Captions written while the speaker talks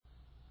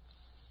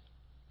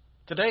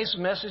Today's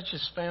message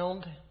is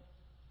found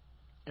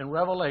in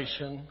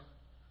Revelation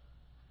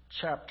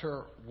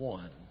chapter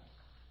 1.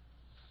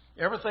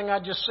 Everything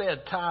I just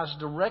said ties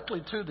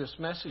directly to this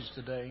message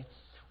today.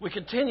 We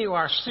continue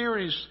our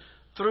series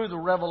through the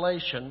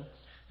Revelation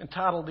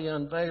entitled The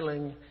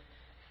Unveiling,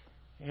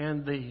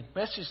 and the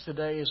message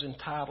today is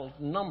entitled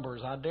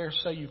Numbers. I dare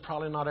say you've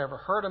probably not ever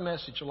heard a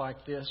message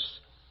like this.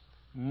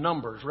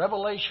 Numbers.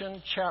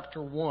 Revelation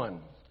chapter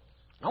 1.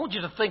 I want you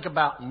to think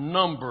about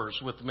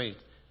numbers with me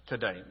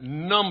today.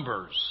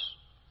 Numbers.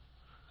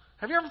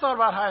 Have you ever thought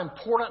about how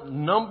important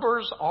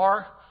numbers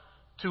are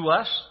to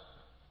us?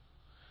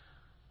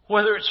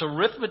 Whether it's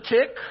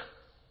arithmetic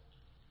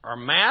or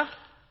math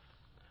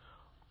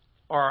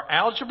or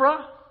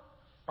algebra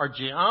or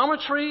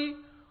geometry,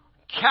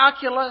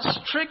 calculus,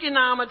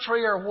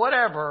 trigonometry, or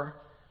whatever,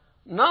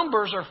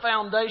 numbers are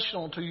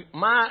foundational to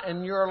my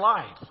and your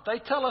life. They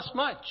tell us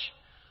much.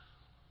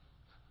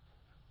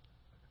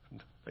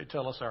 They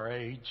tell us our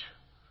age.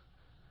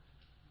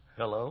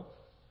 Hello?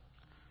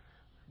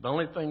 The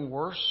only thing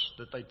worse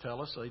that they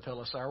tell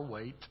us our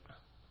weight.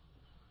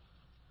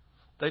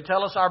 They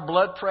tell us our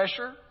blood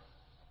pressure.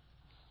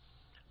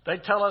 They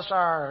tell us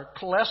our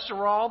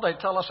cholesterol. They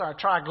tell us our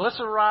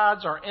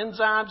triglycerides, our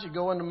enzymes. You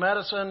go into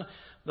medicine,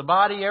 the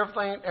body,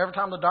 everything. Every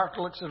time the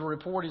doctor looks at a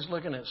report, he's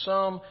looking at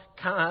some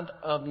kind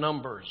of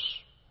numbers.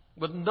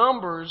 With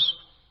numbers,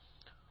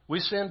 we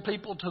send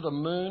people to the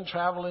moon,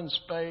 travel in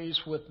space.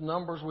 With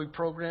numbers, we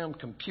program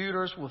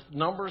computers. With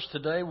numbers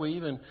today, we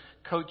even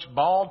coach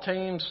ball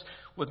teams.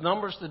 With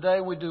numbers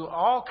today, we do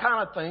all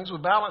kind of things. We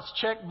balance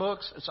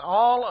checkbooks. It's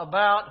all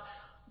about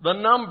the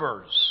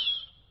numbers.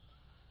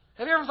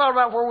 Have you ever thought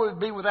about where we would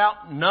be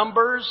without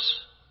numbers?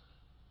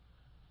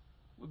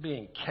 We'd be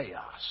in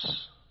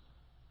chaos.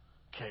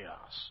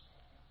 Chaos.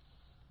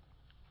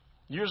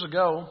 Years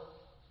ago,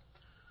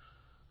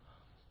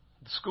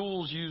 the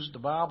schools used the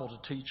Bible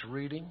to teach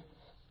reading.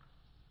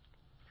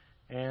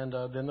 And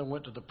then they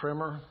went to the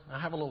primer. I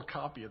have a little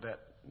copy of that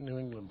New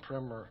England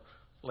primer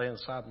laying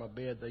inside my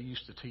bed they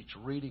used to teach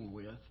reading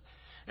with.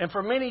 And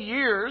for many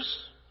years,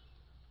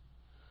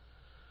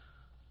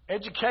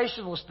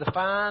 education was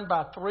defined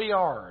by 3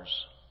 R's.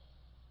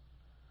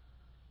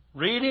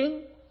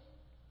 Reading,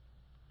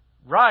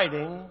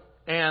 writing,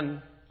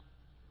 and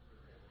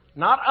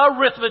not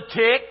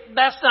arithmetic.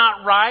 That's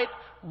not right.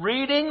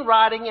 Reading,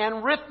 writing,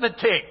 and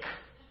arithmetic.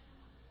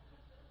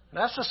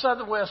 That's the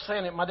southern way of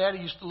saying it. My daddy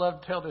used to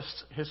love to tell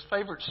this. His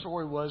favorite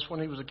story was when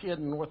he was a kid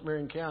in North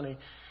Marion County.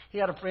 He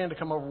had a friend to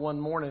come over one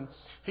morning.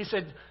 He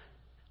said,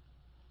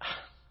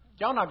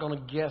 "Y'all not going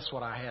to guess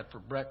what I had for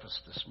breakfast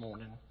this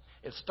morning.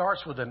 It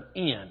starts with an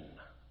N.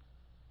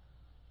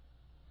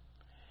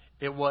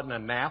 It wasn't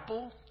an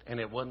apple, and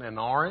it wasn't an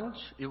orange.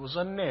 It was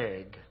an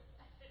egg."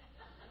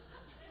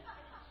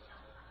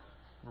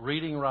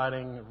 Reading,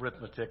 writing,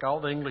 arithmetic. All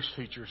the English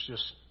teachers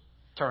just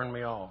turned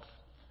me off.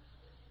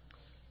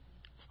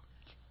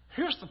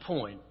 Here's the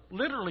point.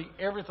 Literally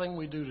everything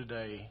we do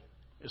today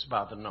is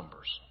by the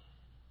numbers.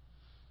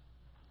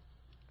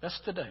 That's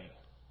today.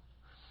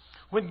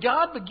 When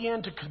God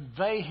began to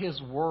convey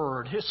His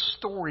Word, His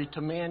story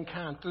to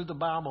mankind through the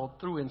Bible,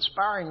 through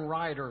inspiring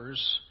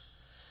writers,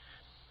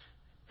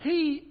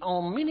 He,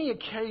 on many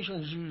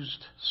occasions,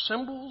 used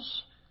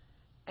symbols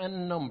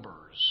and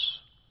numbers.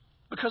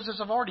 Because as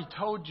I've already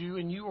told you,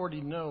 and you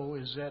already know,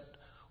 is that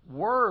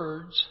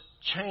words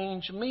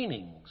change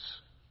meanings.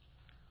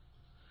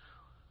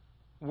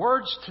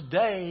 Words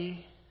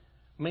today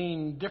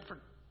mean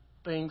different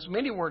things.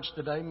 Many words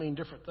today mean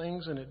different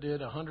things than it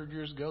did 100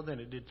 years ago, than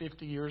it did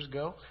 50 years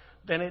ago,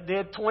 than it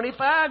did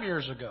 25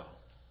 years ago.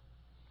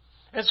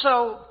 And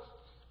so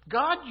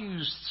God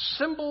used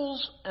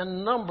symbols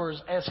and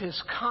numbers as His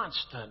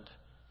constant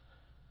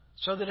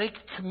so that He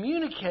could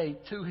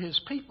communicate to His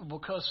people,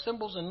 because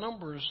symbols and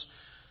numbers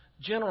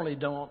generally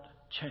don't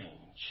change.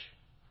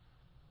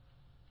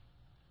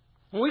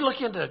 When we look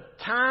into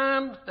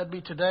time, that'd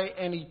be today,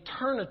 and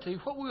eternity,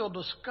 what we'll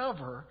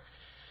discover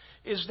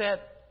is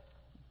that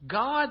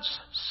God's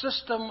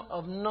system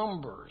of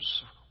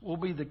numbers will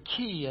be the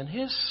key, and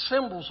His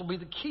symbols will be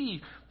the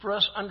key for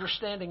us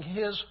understanding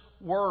His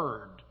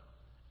Word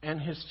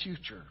and His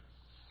future.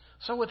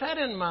 So with that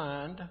in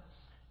mind,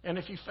 and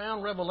if you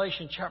found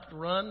Revelation chapter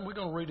 1, we're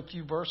going to read a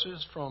few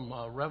verses from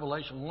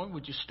Revelation 1.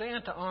 Would you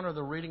stand to honor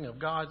the reading of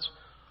God's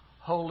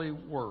holy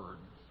Word?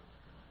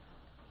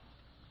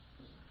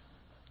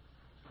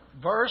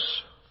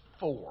 Verse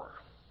 4.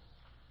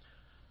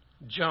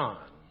 John,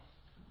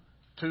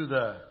 to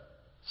the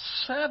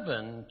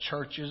 7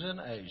 churches in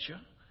Asia,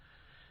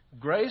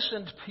 grace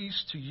and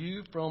peace to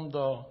you from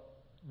the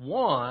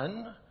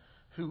one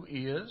who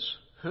is,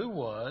 who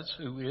was,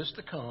 who is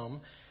to come,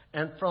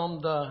 and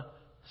from the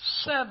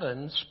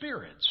 7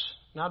 spirits.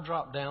 Now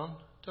drop down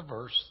to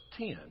verse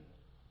 10.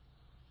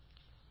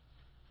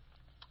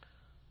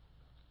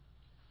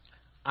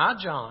 I,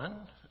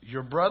 John,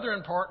 your brother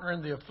and partner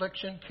in the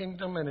affliction,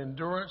 kingdom, and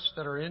endurance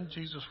that are in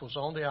Jesus, was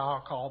on the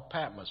isle called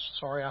Patmos.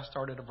 Sorry, I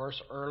started a verse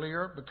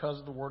earlier because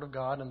of the Word of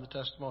God and the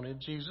testimony of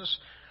Jesus.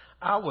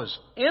 I was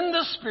in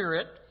the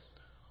Spirit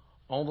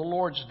on the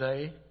Lord's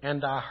day,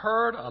 and I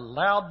heard a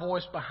loud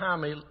voice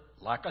behind me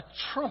like a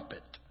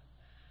trumpet.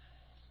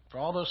 For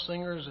all those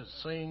singers that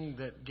sing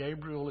that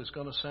Gabriel is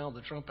going to sound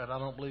the trumpet, I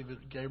don't believe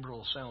that Gabriel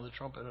will sound the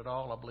trumpet at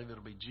all. I believe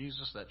it'll be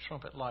Jesus, that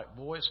trumpet-like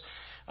voice.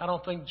 I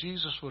don't think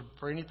Jesus would,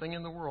 for anything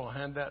in the world,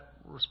 hand that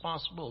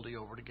responsibility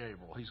over to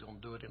Gabriel. He's going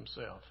to do it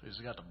himself. He's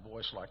got a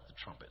voice like the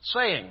trumpet.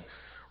 Saying,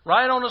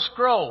 write on a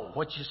scroll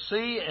what you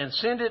see and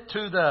send it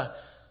to the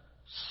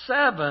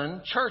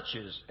 7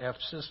 churches: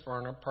 Ephesus,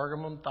 Smyrna,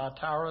 Pergamum,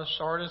 Thyatira,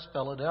 Sardis,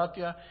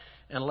 Philadelphia,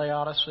 and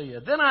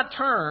Laodicea. Then I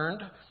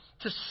turned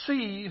to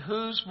see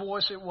whose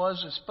voice it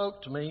was that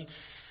spoke to me.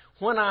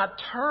 When I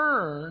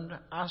turned,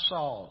 I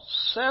saw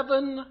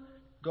 7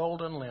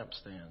 golden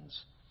lampstands.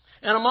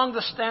 And among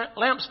the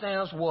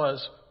lampstands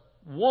was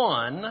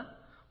one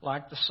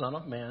like the Son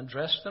of Man,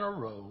 dressed in a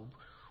robe,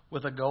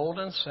 with a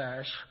golden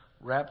sash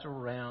wrapped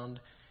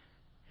around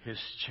his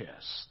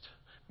chest.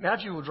 Now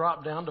if you will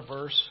drop down to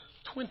verse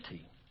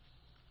 20.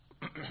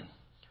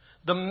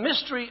 The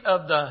mystery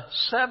of the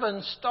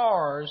 7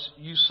 stars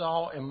you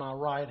saw in my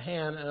right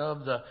hand and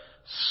of the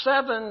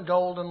 7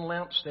 golden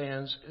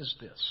lampstands is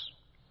this.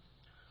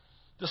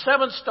 The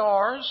 7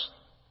 stars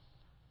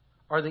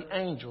are the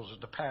angels,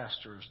 the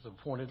pastors, the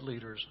appointed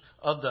leaders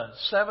of the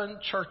 7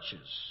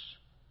 churches.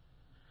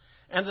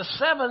 And the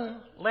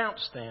 7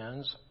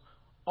 lampstands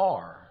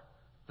are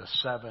the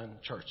 7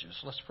 churches.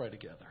 Let's pray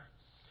together.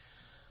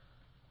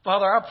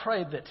 Father, I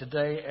pray that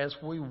today as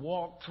we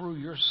walk through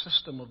your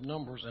system of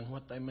numbers and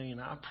what they mean,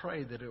 I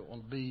pray that it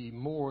will be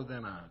more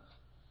than a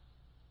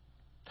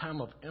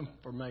time of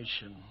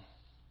information.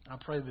 I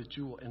pray that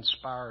you will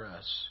inspire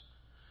us.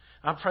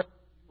 I pray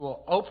that you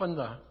will open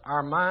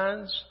our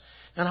minds,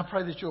 and I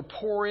pray that you'll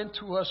pour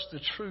into us the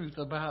truth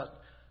about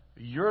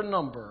your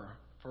number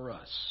for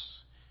us.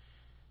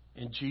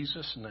 In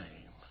Jesus' name,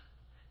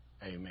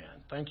 amen.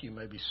 Thank you. You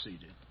may be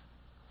seated.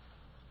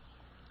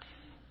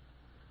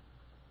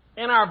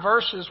 In our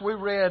verses, we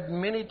read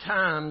many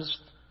times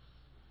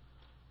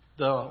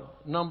the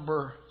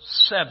number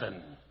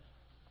 7.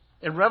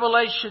 In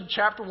Revelation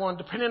chapter 1,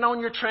 depending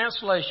on your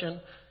translation,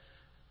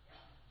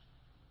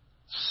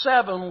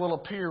 7 will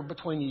appear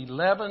between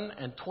 11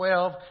 and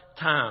 12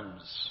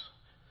 times.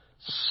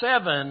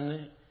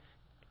 7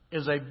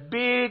 is a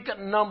big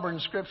number in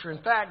Scripture.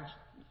 In fact,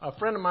 a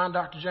friend of mine,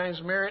 Dr.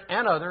 James Merritt,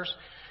 and others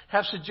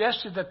have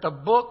suggested that the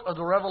book of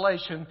the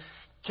Revelation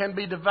can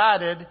be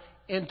divided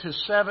into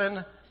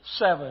 7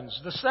 sevens.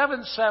 The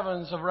 7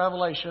 sevens of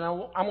Revelation,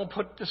 I'm going to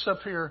put this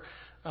up here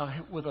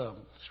with a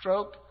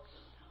stroke.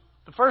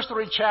 The first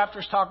 3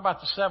 chapters talk about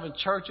the 7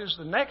 churches.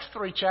 The next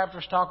 3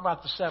 chapters talk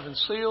about the 7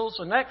 seals.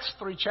 The next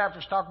 3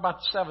 chapters talk about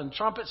the 7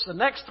 trumpets. The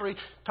next 3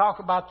 talk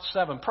about the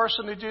 7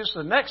 personages.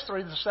 The next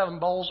 3, the 7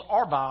 bowls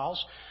or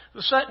vials.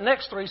 The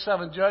next 3,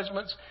 7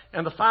 judgments.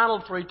 And the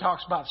final 3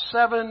 talks about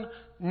 7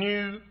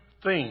 new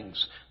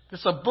things.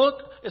 It's a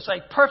book. It's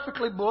a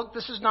perfectly book.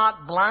 This is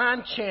not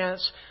blind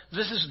chance.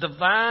 This is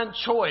divine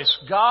choice.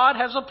 God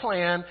has a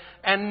plan,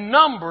 and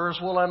numbers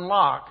will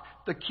unlock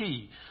the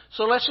key.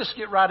 So let's just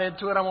get right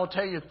into it. I'm going to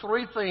tell you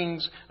 3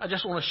 things. I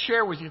just want to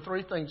share with you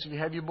 3 things if you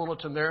have your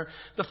bulletin there.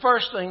 The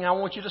first thing I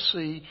want you to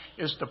see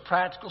is the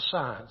practical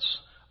science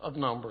of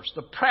numbers.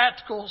 The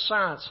practical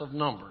science of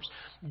numbers.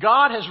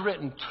 God has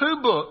written 2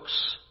 books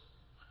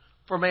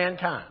for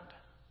mankind.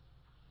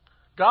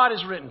 God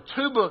has written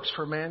 2 books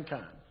for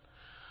mankind.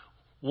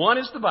 One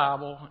is the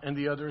Bible and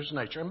the other is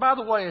nature. And by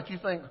the way, if you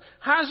think,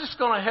 how is this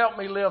going to help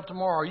me live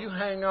tomorrow? You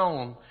hang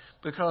on,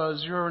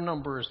 because your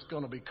number is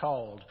going to be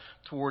called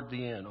toward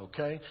the end,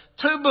 okay?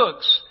 2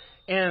 books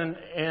in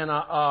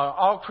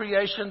all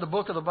creation, the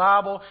book of the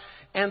Bible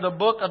and the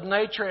book of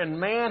nature.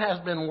 And man has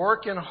been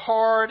working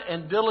hard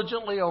and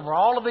diligently over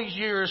all of these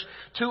years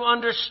to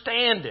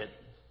understand it.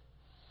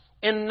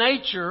 In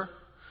nature,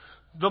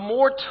 the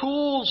more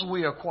tools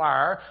we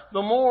acquire,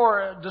 the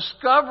more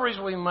discoveries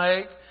we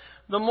make,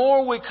 the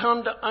more we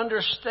come to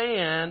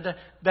understand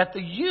that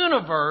the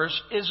universe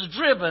is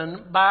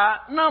driven by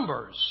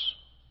numbers.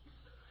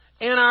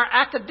 In our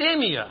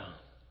academia,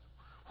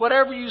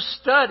 whatever you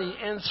study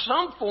in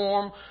some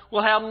form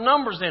will have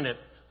numbers in it.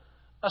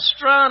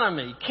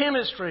 Astronomy,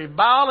 chemistry,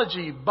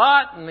 biology,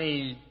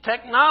 botany,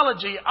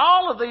 technology,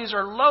 all of these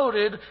are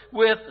loaded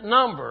with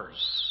numbers.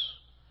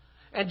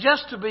 And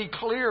just to be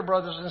clear,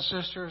 brothers and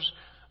sisters,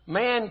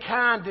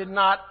 mankind did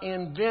not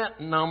invent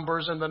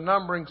numbers and the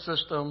numbering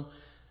system.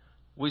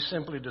 We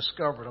simply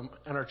discovered them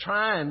and are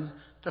trying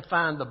to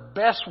find the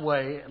best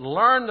way,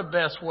 learn the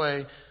best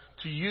way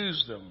to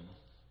use them.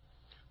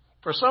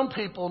 For some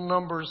people,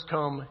 numbers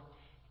come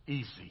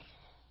easy.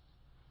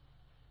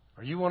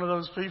 Are you one of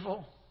those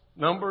people?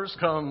 Numbers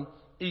come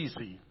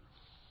easy.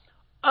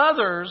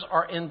 Others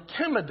are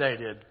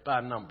intimidated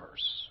by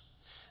numbers.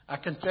 I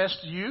confess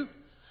to you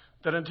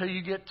that until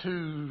you get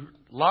to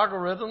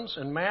logarithms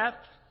and math,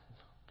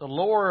 the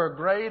lower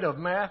grade of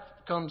math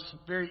comes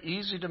very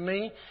easy to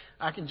me.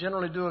 I can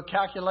generally do a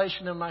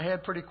calculation in my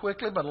head pretty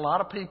quickly, but a lot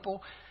of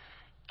people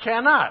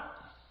cannot.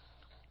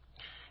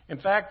 In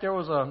fact,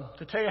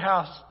 to tell you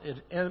how it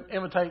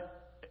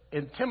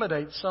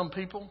intimidates some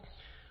people,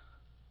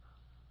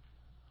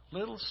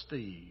 Little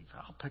Steve,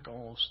 I'll pick on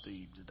old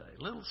Steve today.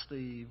 Little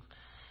Steve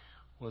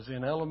was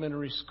in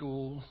elementary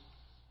school,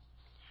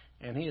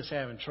 and he is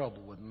having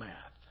trouble with math.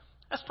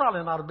 That's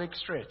probably not a big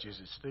stretch, is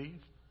it,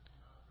 Steve?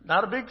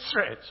 Not a big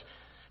stretch.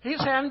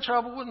 He's having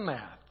trouble with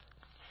math.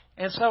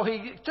 And so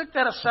he took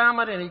that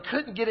assignment, and he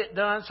couldn't get it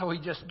done, so he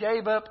just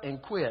gave up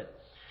and quit.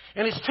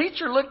 And his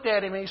teacher looked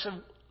at him, and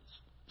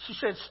she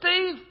said,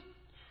 Steve,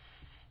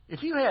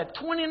 if you had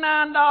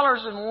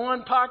 $29 in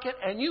one pocket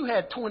and you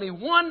had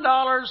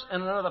 $21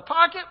 in another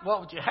pocket, what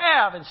would you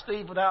have? And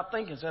Steve, without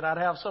thinking, said, I'd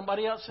have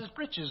somebody else's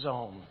britches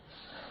on.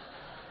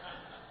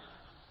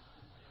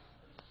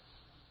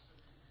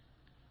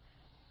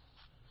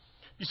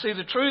 You see,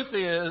 the truth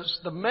is,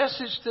 the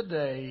message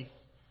today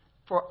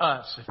for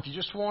us, if you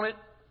just want it,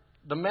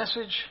 the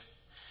message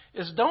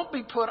is don't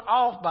be put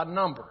off by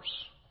numbers.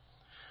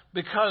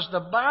 Because the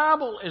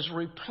Bible is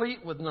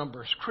replete with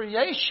numbers.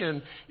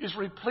 Creation is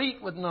replete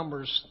with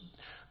numbers.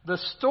 The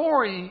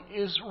story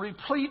is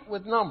replete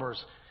with numbers.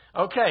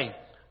 Okay,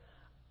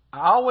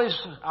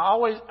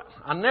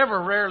 I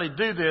never rarely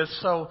do this,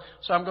 so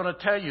I'm going to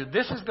tell you,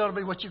 this is going to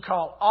be what you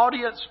call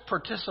audience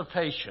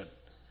participation.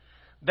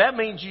 That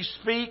means you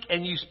speak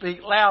and you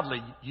speak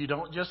loudly. You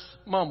don't just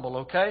mumble,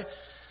 okay?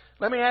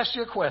 Let me ask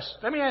you a question.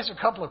 Let me ask you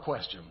a couple of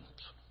questions.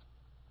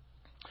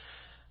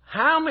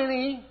 How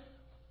many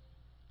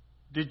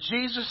did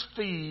Jesus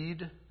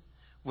feed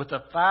with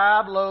the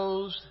 5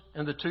 loaves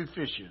and the 2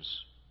 fishes?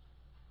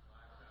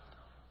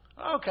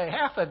 Okay,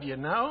 half of you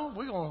know.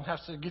 We're going to have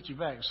to get you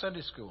back in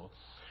Sunday school.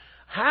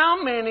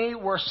 How many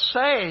were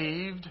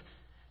saved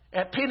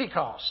at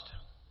Pentecost?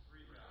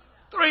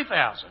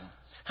 3,000.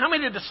 How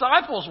many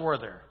disciples were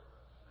there?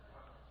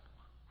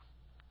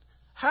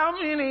 How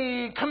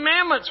many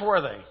commandments were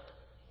they?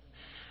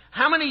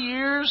 How many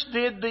years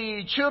did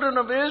the children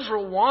of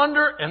Israel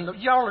wander?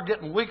 And y'all are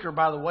getting weaker,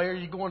 by the way. Are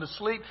you going to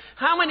sleep?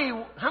 How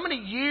many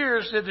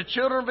years did the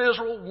children of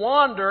Israel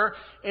wander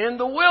in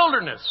the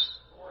wilderness?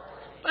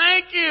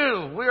 Thank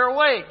you. We are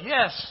awake.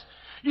 Yes.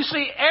 You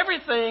see,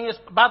 everything is,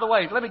 by the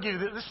way, let me give you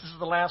this. This is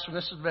the last one.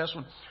 This is the best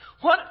one.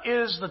 What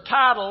is the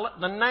title,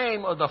 the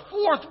name of the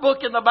 4th book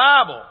in the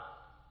Bible?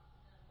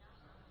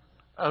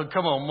 Oh,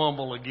 come on,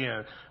 mumble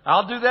again.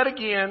 I'll do that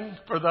again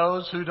for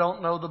those who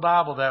don't know the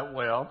Bible that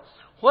well.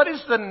 What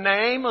is the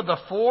name of the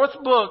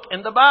 4th book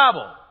in the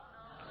Bible?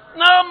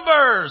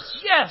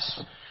 Numbers.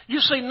 Yes. You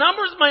see,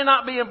 numbers may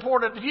not be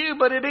important to you,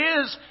 but it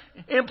is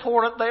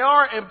important. They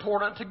are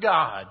important to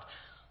God.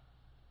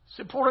 It's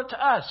important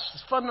to us.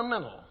 It's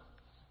fundamental.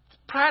 It's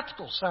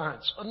practical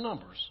science of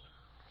numbers.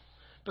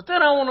 But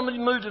then I want to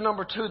move to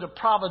number 2, the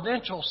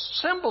providential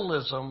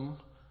symbolism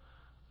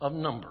of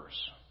numbers.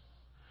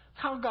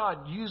 How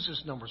God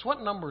uses numbers.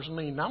 What numbers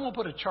mean. Now I'm going to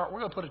put a chart.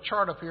 We're going to put a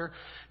chart up here.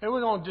 And we're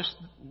going to just,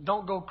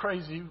 don't go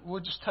crazy. We'll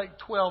just take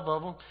 12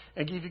 of them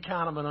and give you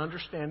kind of an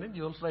understanding.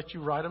 You'll let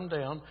you write them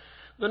down.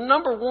 The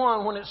number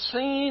 1, when it's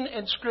seen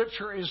in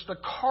Scripture, is the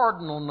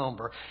cardinal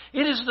number.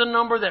 It is the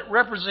number that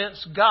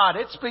represents God.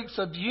 It speaks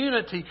of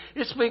unity.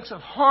 It speaks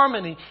of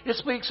harmony. It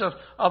speaks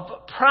of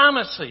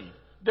primacy.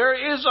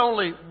 There is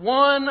only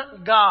one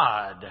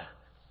God.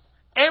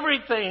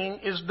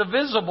 Everything is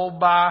divisible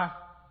by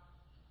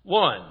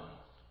 1.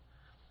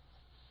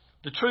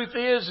 The truth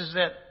is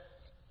that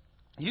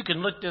you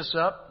can look this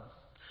up.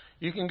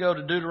 You can go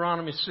to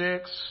Deuteronomy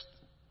 6,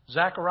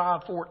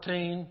 Zechariah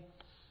 14,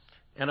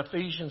 and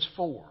Ephesians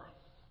 4.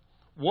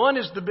 1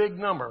 is the big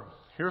number.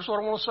 Here's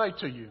what I want to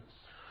say to you.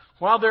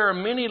 While there are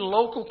many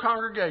local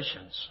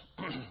congregations,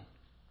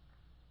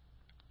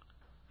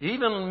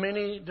 even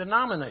many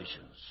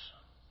denominations,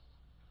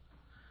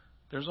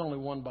 there's only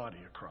one body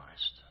of Christ.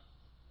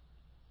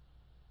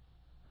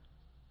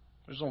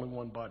 There's only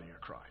one body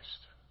of Christ.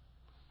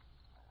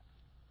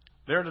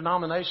 There are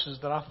denominations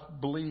that I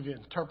believe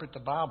interpret the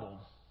Bible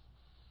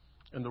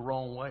in the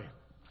wrong way.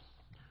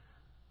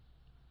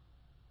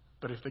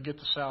 But if they get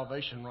the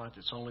salvation right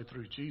that's only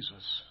through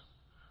Jesus,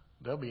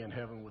 they'll be in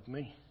heaven with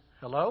me.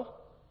 Hello?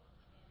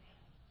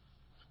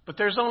 But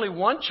there's only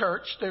one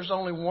church. There's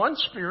only one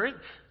Spirit.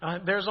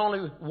 There's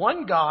only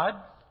one God.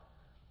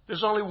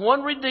 There's only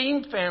one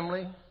redeemed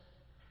family.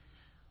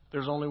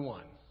 There's only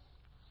one.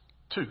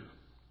 2.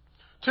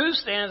 2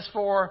 stands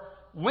for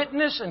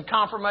witness and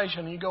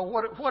confirmation. You go,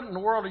 what in the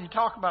world are you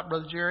talking about,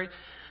 Brother Jerry?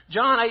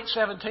 John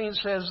 8:17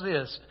 says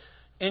this,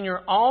 in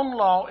your own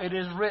law it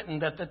is written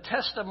that the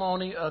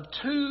testimony of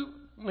 2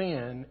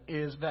 men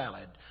is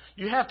valid.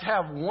 You have to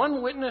have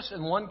one witness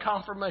and one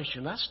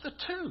confirmation. That's the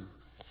 2.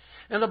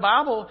 And the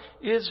Bible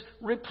is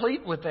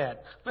replete with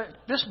that.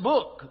 This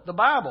book, the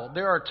Bible,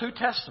 there are 2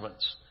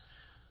 testaments.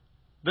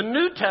 The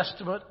New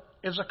Testament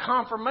is a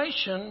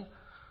confirmation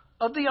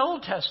of the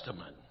Old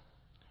Testament.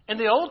 In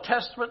the Old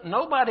Testament,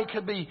 nobody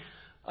could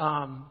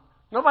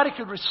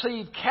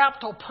receive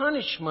capital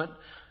punishment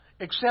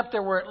except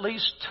there were at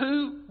least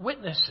 2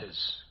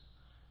 witnesses.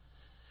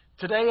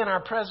 Today, in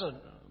our present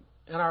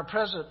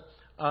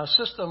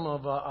system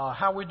of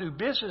how we do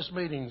business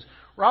meetings,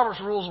 Robert's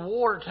Rules of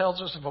Order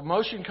tells us if a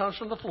motion comes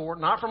from the floor,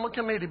 not from a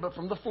committee, but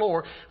from the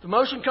floor, if the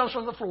motion comes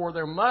from the floor,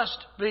 there must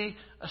be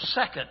a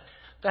second.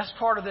 That's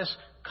part of this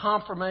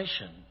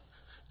confirmation.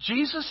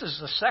 Jesus is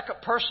the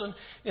second person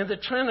in the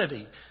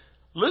Trinity.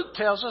 Luke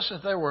tells us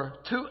that there were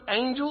 2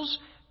 angels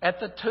at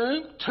the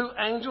tomb, 2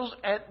 angels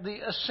at the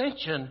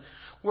ascension.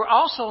 We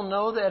also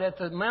know that at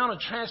the Mount of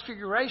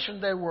Transfiguration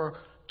there were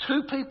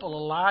 2 people,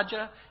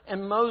 Elijah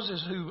and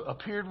Moses, who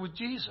appeared with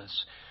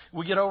Jesus.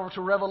 We get over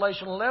to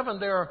Revelation 11,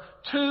 there are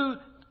 2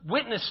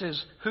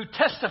 witnesses who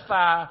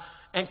testify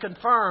and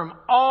confirm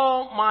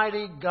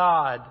Almighty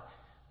God.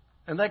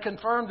 And they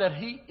confirm that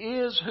He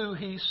is who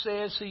He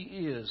says He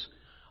is.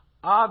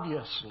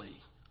 Obviously,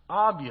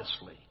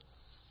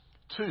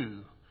 2,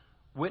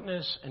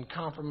 witness and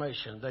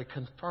confirmation. They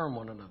confirm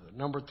one another.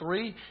 Number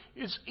 3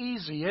 is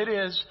easy. It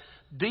is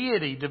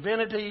deity,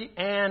 divinity,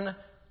 and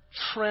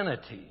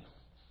Trinity.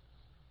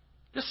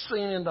 Just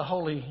seen in the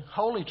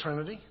Holy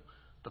Trinity,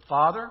 the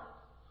Father.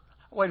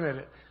 Wait a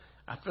minute.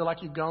 I feel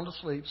like you've gone to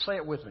sleep. Say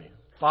it with me.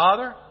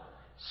 Father,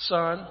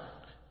 Son,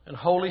 and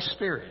Holy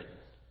Spirit.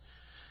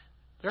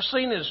 They're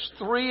seen as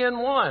 3 in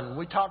 1.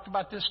 We talked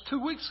about this 2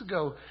 weeks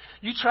ago.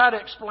 You try to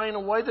explain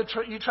away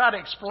you try to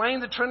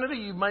explain the Trinity,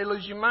 you may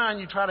lose your mind.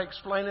 You try to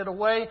explain it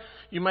away,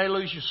 you may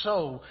lose your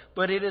soul.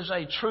 But it is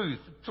a truth.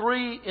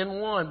 3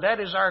 in 1. That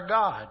is our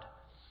God.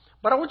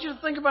 But I want you to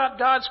think about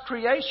God's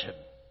creation.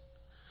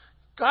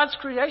 God's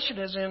creation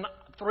is in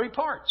 3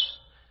 parts.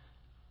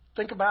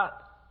 Think about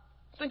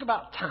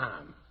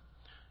time.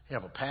 You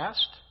have a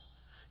past,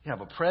 you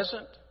have a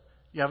present,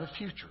 you have a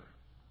future.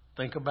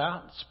 Think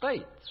about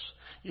space.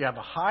 You have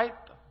a height,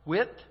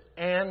 width,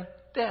 and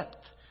depth.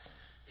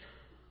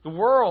 The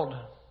world.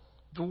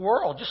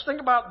 Just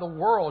think about the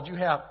world. You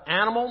have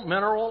animal,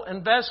 mineral,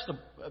 and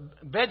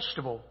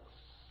vegetable.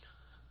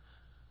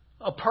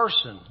 A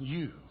person,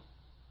 you.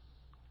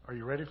 Are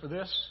you ready for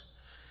this?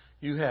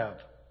 You have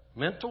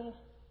mental,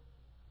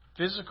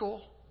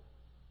 physical,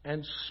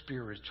 and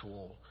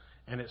spiritual.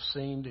 And it's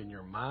seen in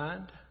your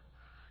mind,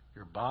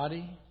 your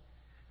body,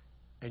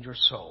 and your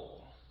soul.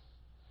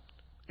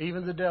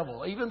 Even the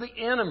devil, even the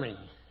enemy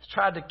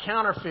tried to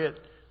counterfeit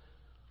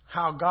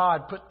how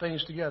God put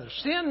things together.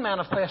 Sin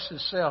manifests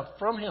itself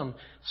from Him.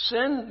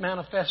 Sin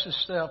manifests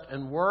itself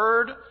in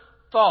word,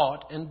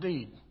 thought, and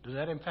deed. Does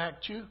that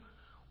impact you?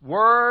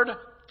 Word,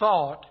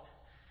 thought,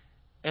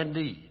 and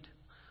deed.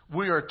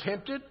 We are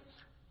tempted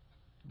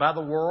by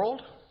the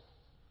world,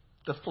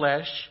 the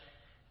flesh,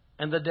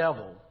 and the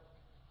devil.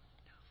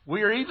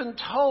 We are even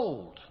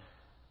told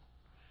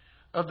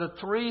of the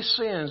 3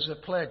 sins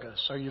that plague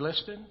us. Are you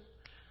listening?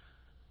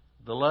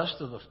 The lust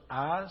of the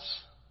eyes,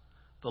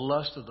 the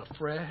lust of the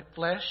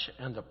flesh,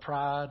 and the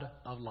pride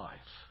of life.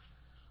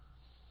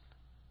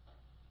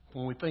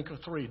 When we think of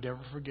 3, never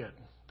forget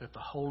that the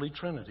Holy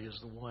Trinity is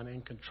the one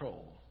in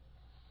control.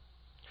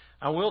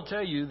 I will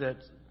tell you that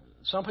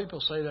some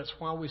people say that's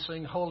why we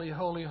sing Holy,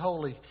 Holy,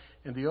 Holy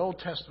in the Old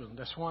Testament.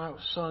 That's why it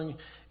was sung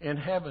in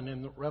heaven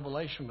in the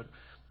Revelation.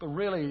 But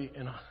really,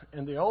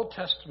 in the Old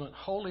Testament,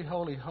 Holy,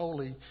 Holy,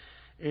 Holy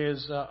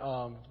is...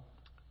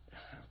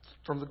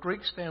 from the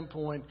Greek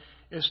standpoint,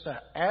 it's the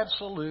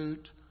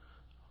absolute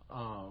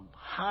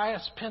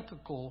highest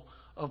pinnacle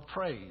of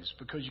praise,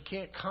 because you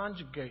can't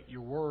conjugate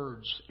your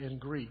words in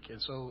Greek.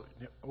 And so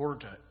in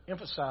order to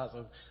emphasize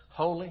them,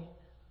 holy,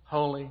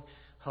 holy,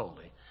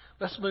 holy.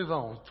 Let's move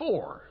on.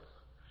 4.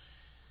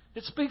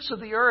 It speaks of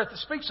the earth. It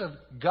speaks of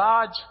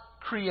God's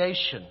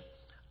creation.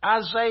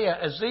 Isaiah,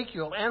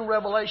 Ezekiel, and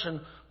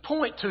Revelation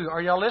point to,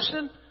 are y'all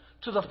listening?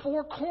 To the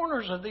 4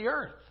 corners of the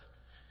earth.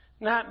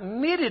 Now,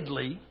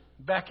 admittedly,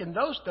 back in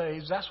those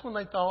days, that's when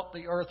they thought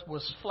the earth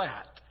was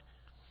flat.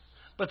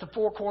 But the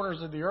 4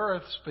 corners of the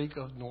earth speak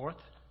of north,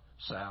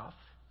 south,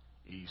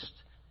 east,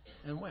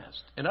 and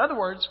west. In other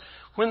words,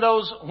 when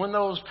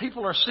those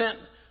people are sent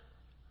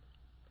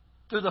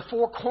through the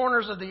 4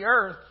 corners of the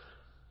earth,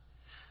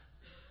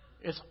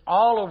 it's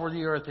all over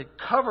the earth. It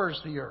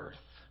covers the earth.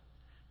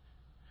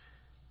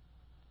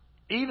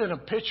 Even a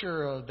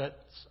picture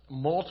that's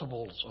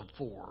multiples of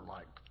 4,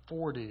 like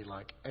 40,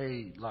 like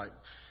 8, like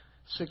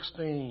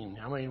 16.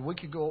 I mean, we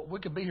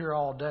could be here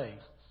all day.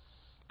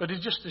 But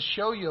it's just to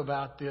show you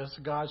about this,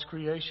 God's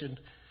creation.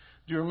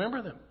 Do you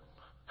remember them?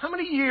 How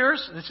many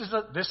years?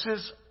 This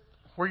is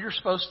where you're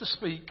supposed to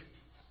speak.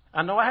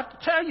 I know I have to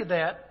tell you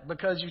that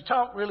because you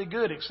talk really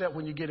good, except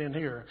when you get in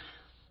here.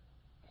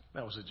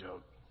 That was a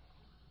joke.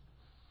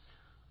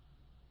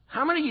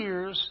 How many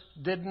years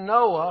did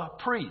Noah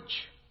preach?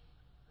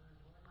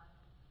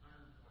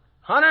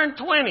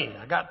 120.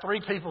 I got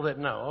 3 people that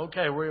know.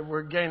 Okay,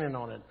 we're gaining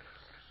on it.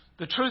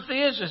 The truth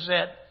is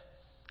that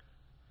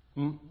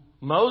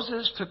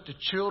Moses took the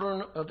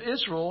children of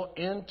Israel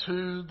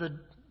into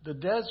the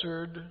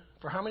desert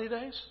for how many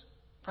days?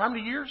 For how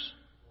many years?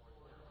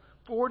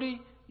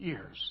 40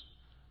 years.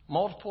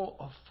 Multiple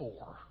of 4.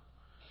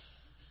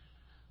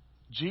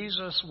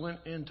 Jesus went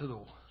into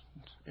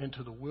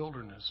the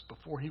wilderness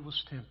before He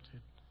was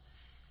tempted.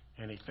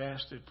 And He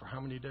fasted for how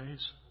many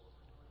days?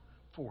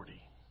 40.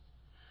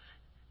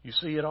 You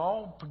see, it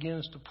all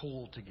begins to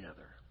pull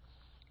together.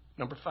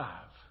 Number 5.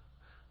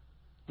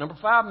 Number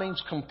 5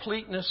 means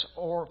completeness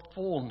or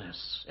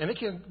fullness. And it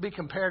can be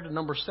compared to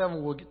number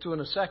 7, we'll get to in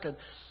a second.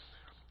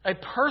 A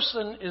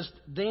person is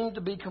deemed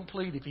to be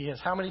complete if he has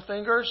how many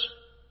fingers?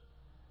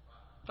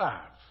 5.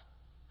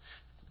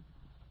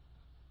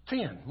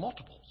 10,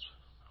 multiples.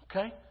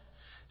 Okay?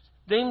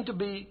 Deemed to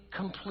be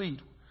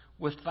complete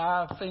with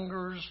 5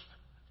 fingers,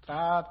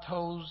 5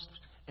 toes,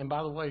 and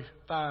by the way,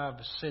 5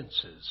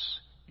 senses.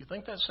 You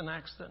think that's an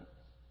accident?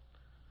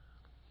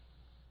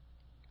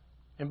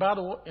 And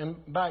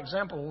by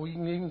example, we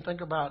can even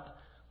think about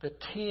that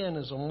 10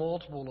 is a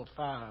multiple of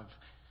 5.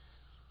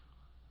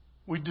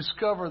 We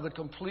discover the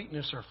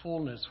completeness or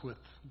fullness with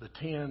the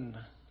 10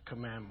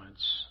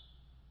 commandments.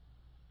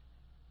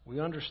 We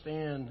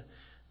understand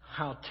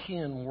how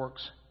 10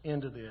 works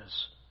into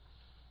this.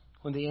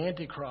 When the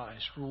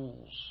Antichrist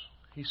rules,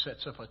 he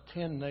sets up a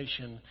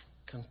 10-nation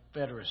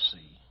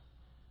confederacy.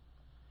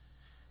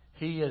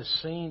 He is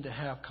seen to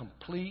have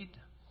complete,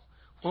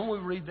 when we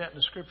read that in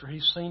the Scripture,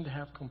 he's seen to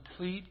have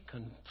complete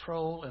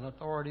control and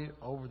authority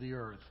over the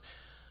earth.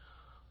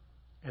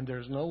 And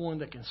there's no one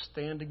that can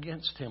stand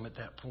against him at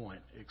that point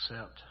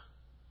except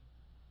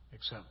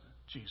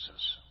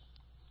Jesus.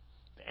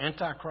 The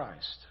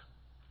Antichrist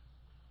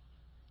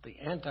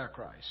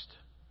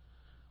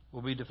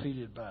will be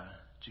defeated by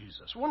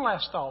Jesus. One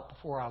last thought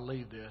before I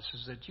leave this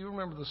is that you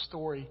remember the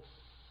story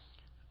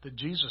that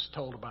Jesus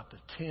told about the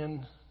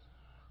 10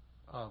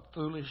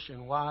 foolish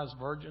and wise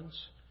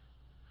virgins?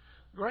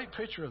 Great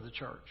picture of the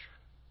church.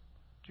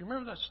 Do you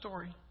remember that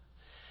story?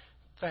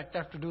 In fact,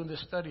 after doing this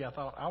study, I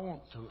thought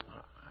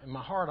in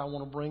my heart, I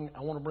want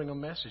to bring a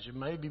message. It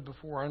may be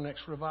before our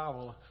next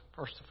revival,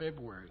 1st of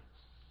February.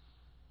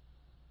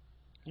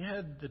 You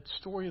had the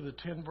story of the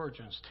 10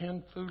 virgins,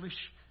 5 foolish,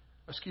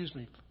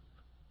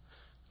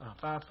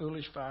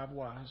 5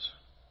 wise.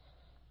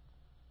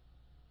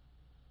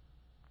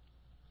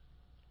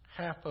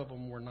 Half of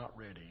them were not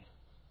ready.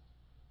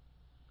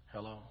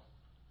 Hello?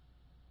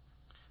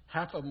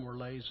 Half of them were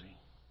lazy.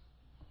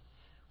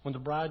 When the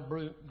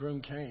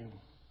bridegroom came,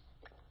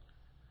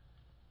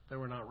 they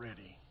were not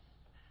ready.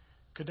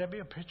 Could that be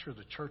a picture of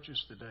the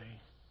churches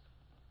today?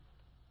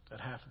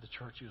 That half of the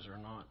churches are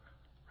not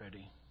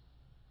ready.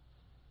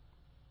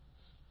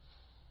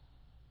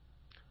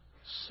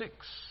 6.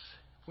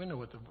 We know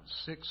what the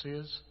 6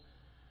 is.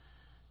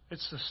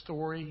 It's the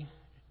story.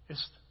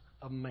 It's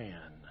a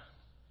man.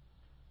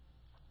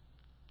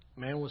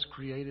 Man was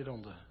created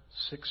on the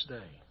 6th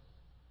day.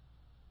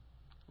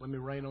 Let me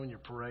rain on your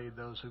parade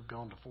those who've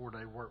gone to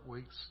 4-day work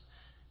weeks.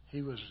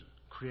 He was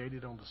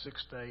created on the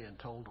 6th day and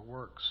told to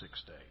work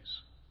 6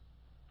 days.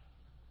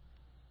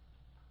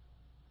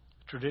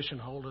 Tradition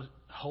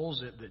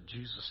holds it that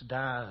Jesus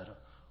died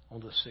on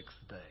the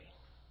 6th day.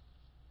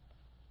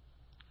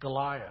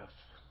 Goliath,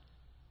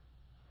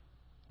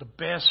 the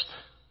best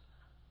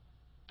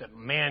that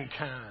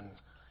mankind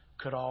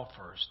could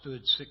offer,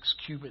 stood 6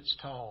 cubits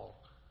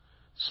tall,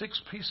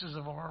 6 pieces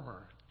of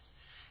armor.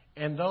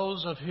 And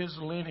those of his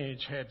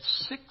lineage had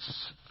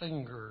 6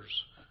 fingers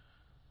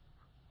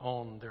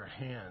on their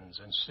hands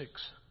and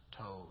 6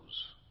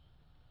 toes.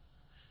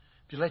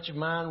 If you let your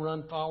mind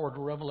run forward to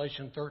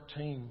Revelation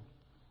 13,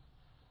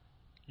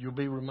 you'll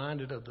be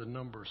reminded of the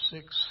number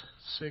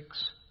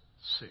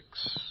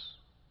 666.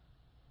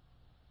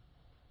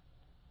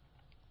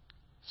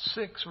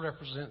 6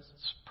 represents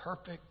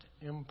perfect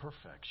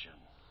imperfection,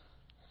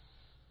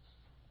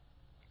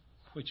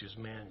 which is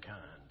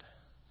mankind.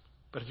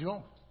 But if you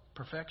want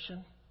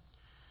perfection,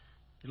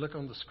 you look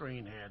on the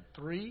screen, add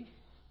 3,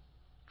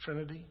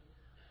 Trinity,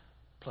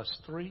 plus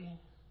 3,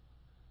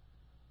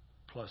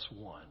 plus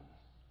 1,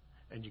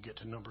 and you get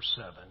to number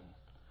 7.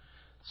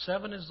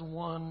 7 is the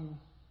one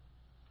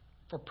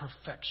for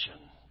perfection.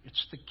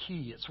 It's the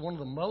key. It's one of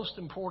the most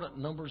important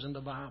numbers in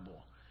the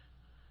Bible.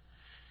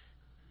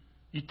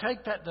 You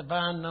take that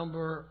divine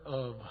number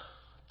of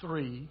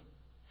 3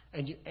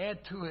 and you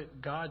add to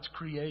it God's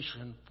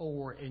creation,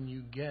 4, and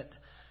you get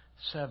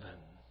 7.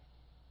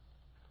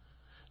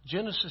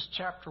 Genesis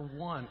chapter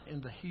 1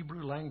 in the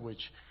Hebrew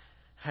language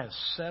has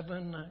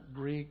 7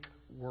 Greek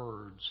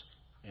words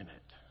in it.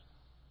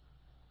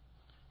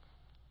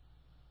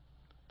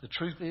 The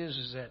truth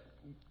is that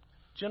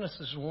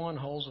Genesis 1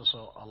 holds us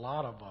a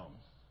lot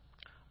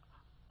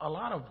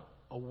of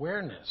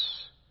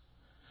awareness.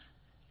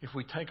 If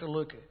we take a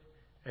look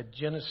at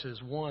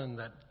Genesis 1,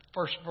 that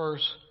first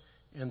verse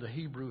in the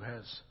Hebrew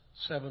has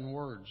 7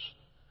 words.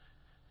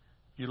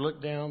 You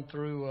look down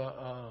through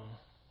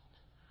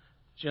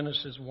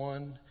Genesis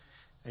 1,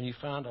 and you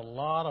find a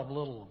lot of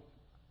little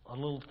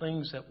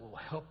things that will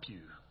help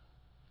you.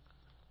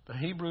 The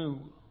Hebrew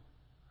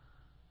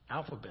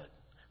alphabet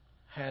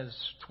has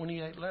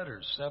 28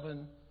 letters,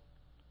 7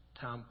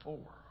 times 4.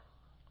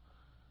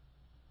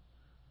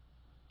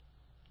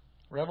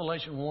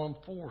 Revelation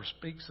 1:4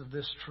 speaks of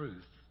this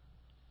truth.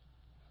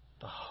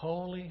 The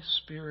Holy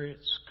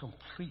Spirit's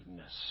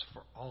completeness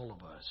for all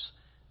of us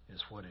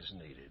is what is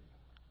needed.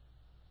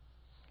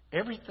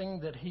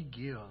 Everything that He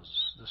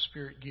gives, the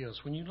Spirit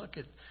gives. When you look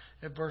at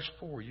verse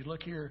 4, you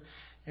look here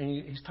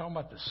And he's talking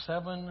about the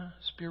 7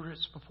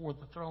 spirits before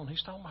the throne.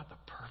 He's talking about the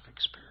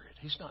perfect spirit.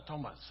 He's not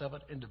talking about 7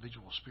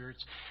 individual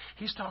spirits.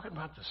 He's talking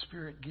about the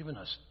Spirit giving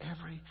us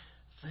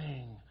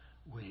everything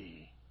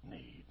we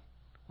need.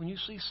 When you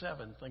see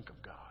 7, think of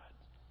God.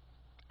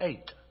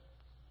 8.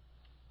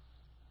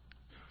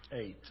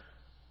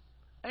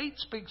 8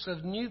 speaks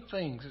of new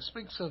things. It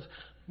speaks of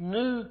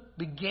new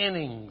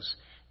beginnings,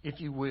 if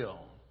you will.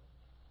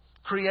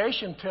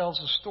 Creation tells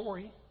a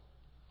story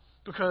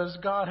because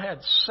God had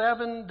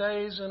 7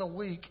 days in a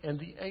week, and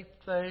the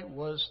 8th day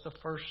was the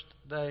first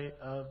day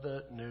of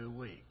the new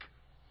week.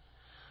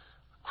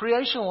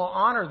 Creation will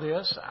honor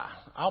this.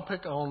 I'll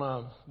pick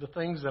on the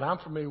things that I'm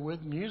familiar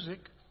with. Music.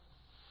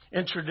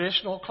 In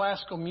traditional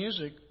classical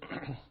music,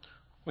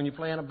 when you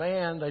play in a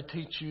band, they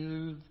teach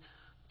you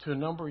to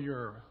number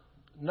your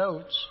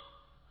notes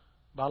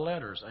by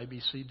letters. A,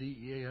 B, C,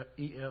 D,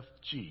 E, F,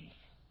 G.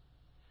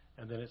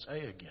 And then it's A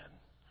again.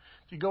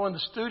 If you go in the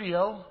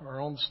studio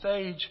or on the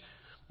stage,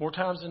 more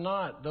times than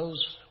not,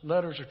 those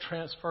letters are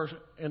transferred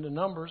into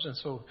numbers. And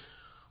so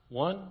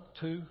 1,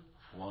 2,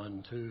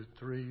 1, 2,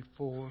 3,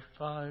 4,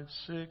 5,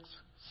 6,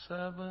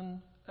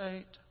 7,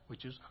 8,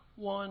 which is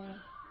 1.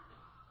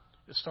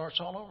 It starts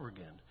all over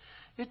again.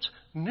 It's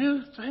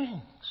new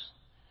things.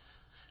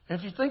 And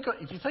if you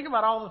think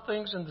about all the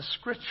things in the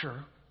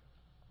Scripture,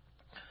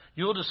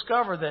 you'll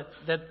discover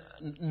that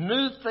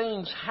new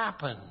things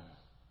happen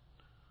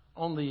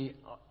on the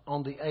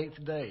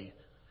 8th day.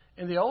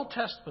 In the Old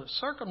Testament,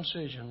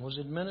 circumcision was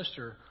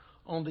administered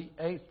on the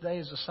 8th day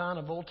as a sign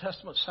of Old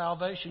Testament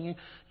salvation.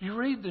 You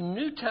read the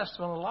New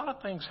Testament, a lot of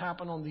things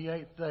happen on the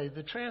 8th day.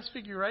 The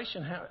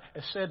Transfiguration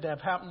is said to have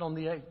happened on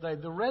the 8th day.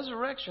 The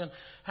resurrection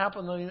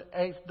happened on the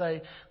 8th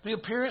day. The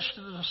appearance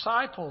to the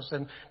disciples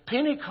and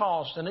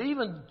Pentecost and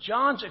even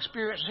John's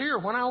experience here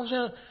when I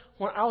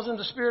was in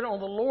the Spirit on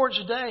the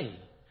Lord's day.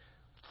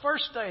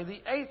 First day,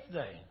 the 8th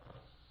day.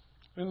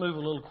 We move a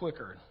little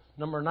quicker.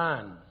 Number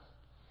 9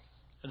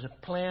 is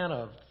a plan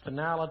of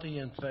finality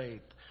and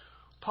faith.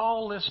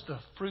 Paul lists the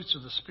fruits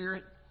of the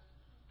Spirit.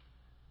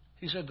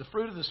 He said the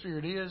fruit of the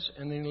Spirit is,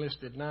 and then he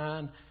listed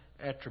 9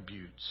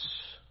 attributes.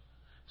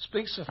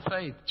 Speaks of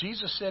faith.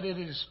 Jesus said it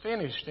is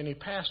finished, and he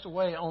passed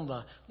away on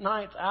the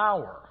 9th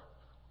hour.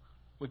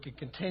 We could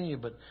continue,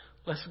 but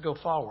let's go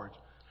forward.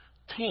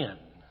 10.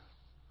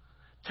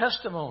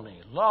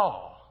 Testimony,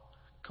 law,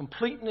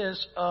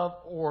 completeness of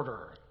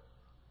order.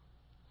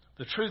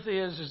 The truth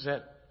is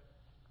that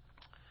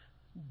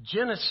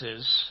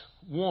Genesis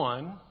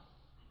 1,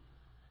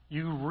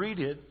 you read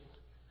it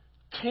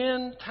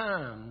 10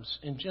 times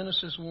in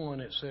Genesis 1,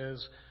 it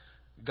says,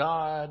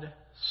 God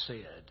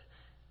said.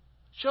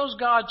 Shows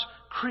God's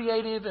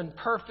creative and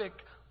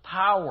perfect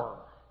power.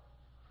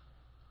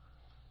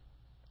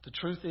 The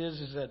truth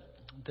is that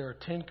there are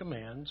 10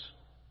 commands.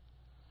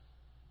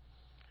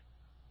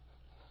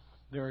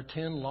 There are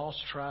 10 lost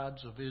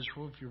tribes of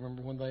Israel. If you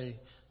remember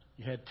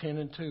you had 10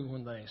 and 2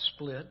 when they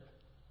split.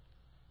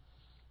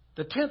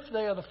 The 10th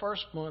day of the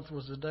first month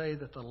was the day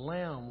that the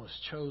lamb was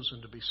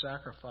chosen to be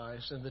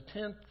sacrificed. And the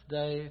 10th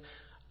day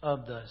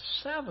of the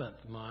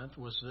 7th month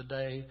was the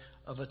day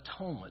of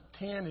atonement.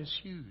 10 is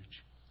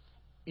huge.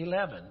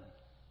 11.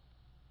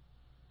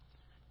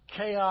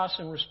 Chaos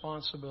and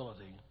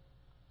responsibility.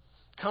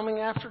 Coming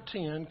after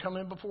 10,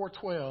 coming before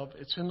 12,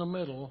 it's in the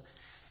middle,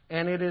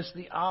 and it is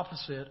the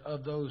opposite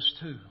of those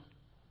 2.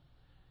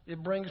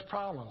 It brings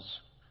problems.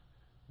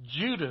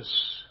 Judas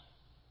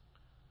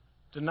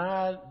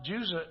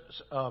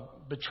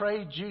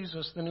betrayed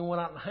Jesus, then he went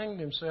out and hanged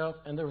himself,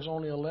 and there was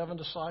only 11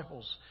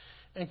 disciples.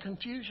 And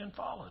confusion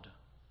followed.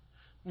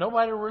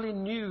 Nobody really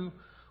knew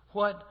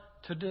what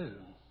to do.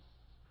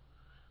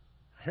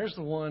 Here's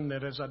the one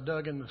that as I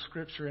dug in the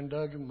Scripture and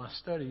dug in my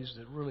studies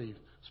that really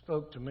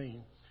spoke to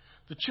me.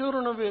 The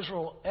children of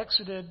Israel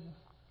exited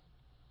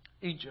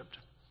Egypt.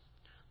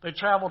 They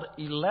traveled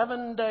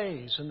 11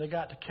 days and they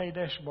got to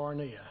Kadesh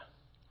Barnea.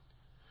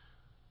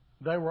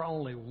 They were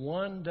only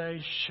 1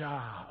 day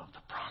shy of the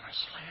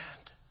promised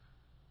land.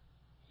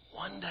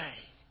 1 day.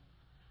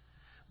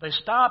 They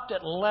stopped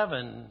at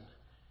 11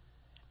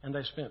 and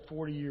they spent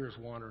 40 years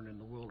wandering in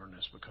the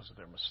wilderness because of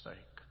their mistake.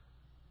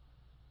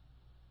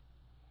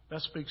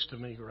 That speaks to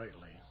me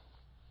greatly.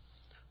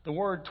 The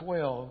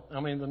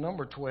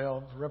number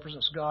 12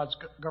 represents God's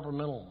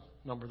governmental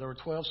number. There were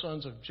 12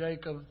 sons of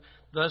Jacob.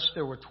 Thus,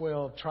 there were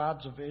 12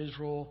 tribes of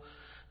Israel.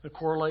 It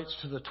correlates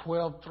to the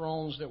 12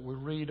 thrones that we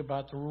read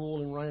about the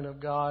rule and reign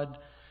of God.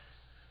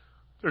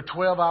 There are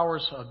 12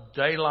 hours of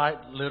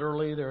daylight,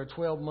 literally. There are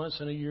 12 months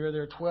in a year.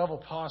 There are 12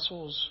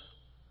 apostles.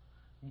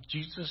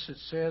 Jesus, it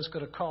says,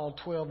 could have called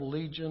 12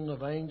 legion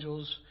of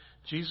angels.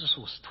 Jesus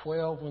was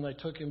 12 when they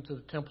took him to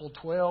the temple.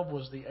 12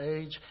 was the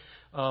age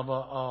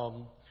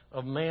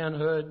of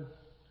manhood.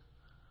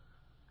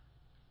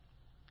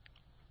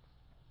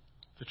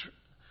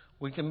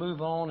 We can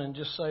move on and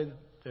just say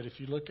that if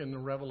you look in the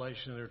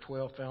Revelation, there are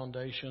 12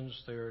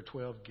 foundations, there are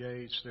 12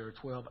 gates, there are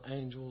 12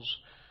 angels.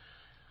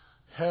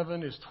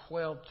 Heaven is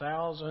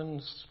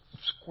 12,000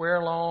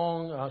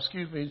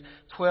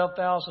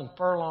 12,000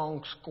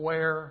 furlong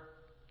square.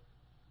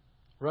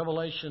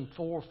 Revelation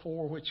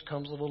 4:4, which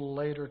comes a little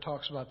later,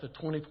 talks about the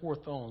 24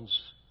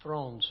 thrones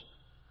 12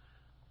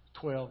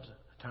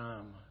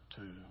 times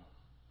 2.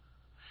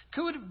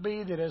 Could it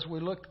be that as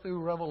we look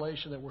through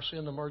Revelation that we're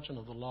seeing the merging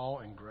of the law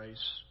and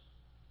grace?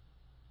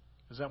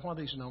 Is that why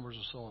these numbers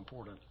are so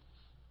important?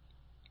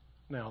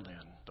 Now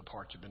then, the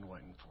part you've been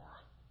waiting for.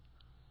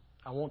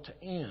 I want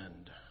to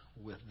end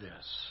with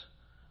this: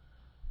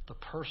 the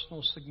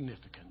personal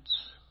significance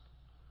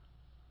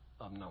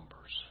of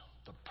numbers.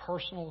 The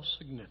personal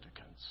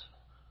significance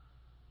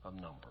of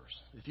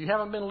numbers. If you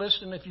haven't been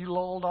listening, if you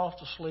lulled off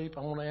to sleep,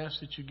 I want to ask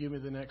that you give me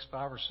the next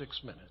 5 or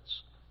 6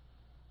 minutes.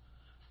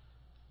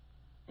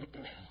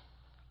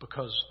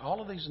 Because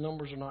all of these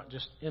numbers are not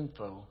just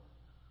info.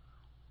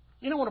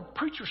 You know, when a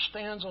preacher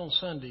stands on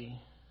Sunday,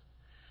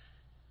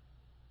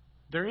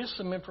 there is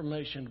some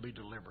information to be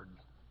delivered.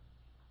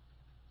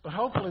 But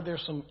hopefully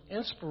there's some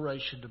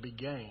inspiration to be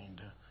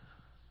gained.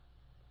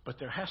 But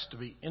there has to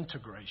be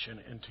integration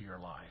into your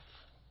life.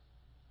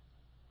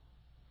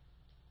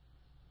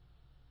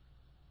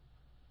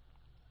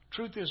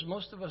 Truth is,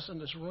 most of us in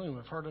this room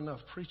have heard enough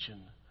preaching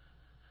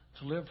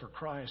to live for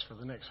Christ for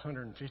the next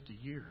 150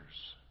 years.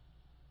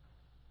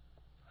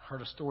 I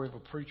heard a story of a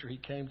preacher. He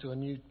came to a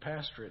new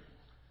pastorate,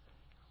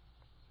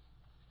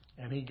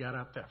 and he got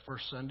up that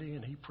first Sunday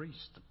and he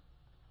preached. The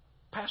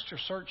pastor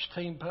search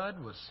team,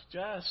 Bud, was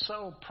just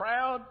so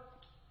proud.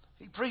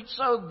 He preached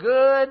so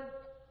good.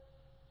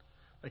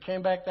 They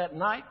came back that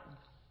night.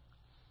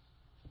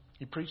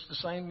 He preached the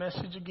same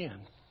message again.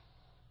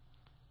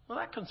 Well,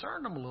 that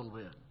concerned him a little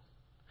bit.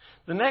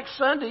 The next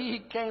Sunday, he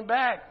came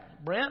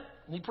back, Brent,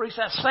 and he preached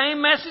that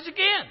same message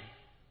again.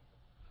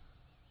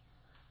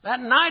 That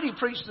night, he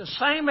preached the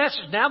same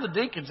message. Now the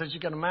deacons, as you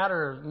can imagine,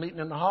 are meeting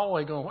in the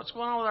hallway going, what's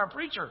going on with our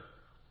preacher?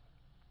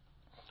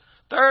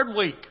 Third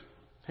week,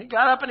 he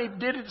got up and he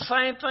did the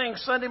same thing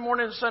Sunday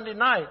morning and Sunday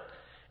night.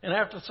 And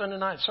after the Sunday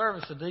night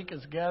service, the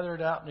deacons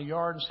gathered out in the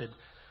yard and said,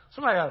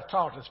 somebody got to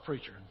talk to this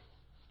preacher.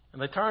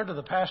 And they turned to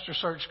the pastor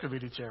search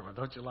committee chairman.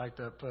 Don't you like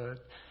that, Bud?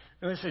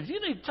 And they said, you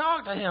need to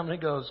talk to him. And he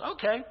goes,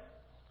 okay.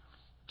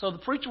 So the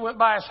preacher went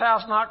by his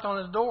house, knocked on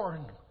his door,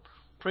 and the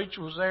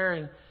preacher was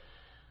there.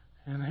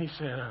 And he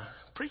said,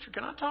 preacher,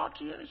 can I talk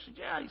to you? And he said,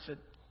 yeah. He said,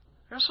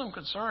 there's some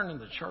concern in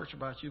the church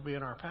about you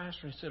being our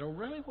pastor. And he said, oh,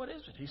 really? What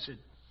is it? He said,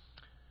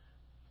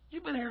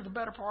 you've been here the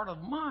better part of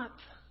a month,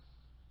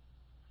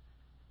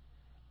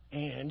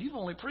 and you've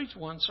only preached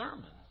one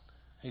sermon.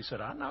 He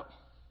said, I know.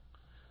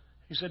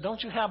 He said,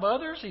 don't you have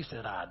others? He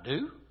said, I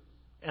do,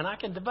 and I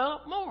can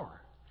develop more.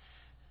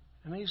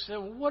 And he said,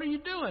 well, what are you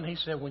doing? He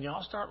said, when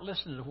y'all start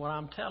listening to what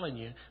I'm telling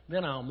you,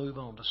 then I'll move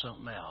on to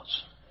something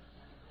else.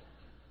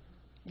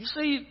 You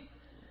see,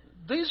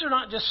 these are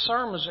not just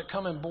sermons that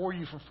come and bore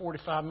you for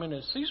 45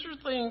 minutes. These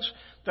are things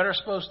that are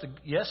supposed to,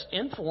 yes,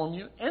 inform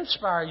you,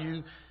 inspire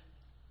you,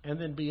 and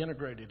then be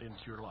integrated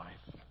into your life.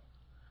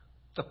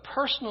 The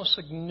personal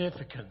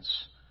significance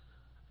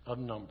of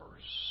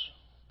numbers.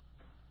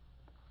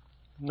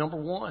 Number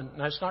one,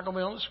 now it's not going to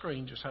be on the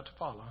screen, just have to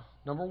follow.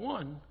 Number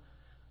one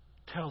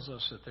tells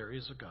us that there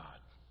is a God.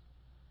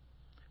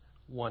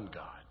 One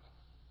God.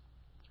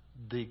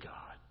 The God.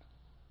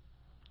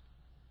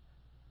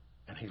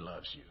 And He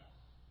loves you.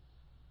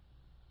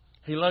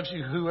 He loves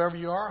you whoever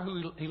you are.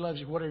 He loves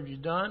you whatever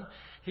you've done.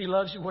 He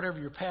loves you whatever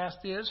your past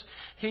is.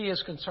 He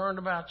is concerned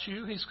about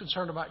you. He's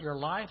concerned about your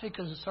life. He's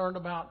concerned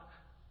about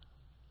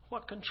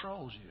what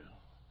controls you.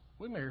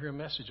 We may hear a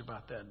message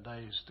about that in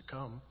days to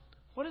come.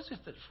 What is it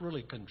that's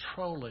really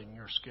controlling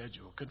your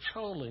schedule,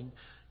 controlling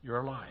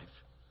your life?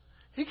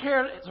 He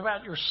cares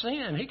about your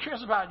sin. He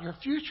cares about your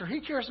future. He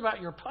cares about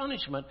your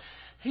punishment.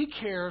 He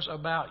cares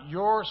about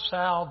your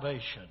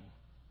salvation.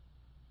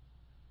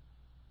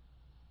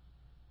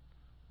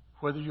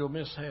 Whether you'll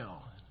miss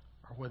hell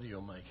or whether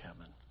you'll make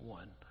heaven.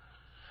 1.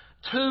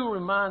 2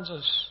 reminds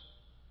us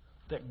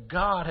that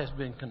God has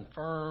been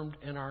confirmed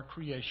in our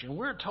creation.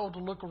 We're told to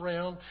look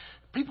around.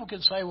 People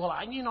can say, well,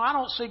 I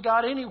don't see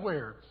God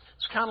anywhere.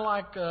 It's kind of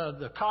like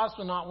the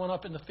cosmonaut went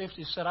up in the 50s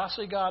and said, I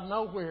see God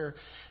nowhere.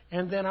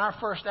 And then our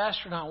first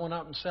astronaut went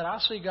up and said, I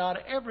see God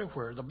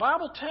everywhere. The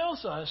Bible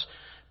tells us,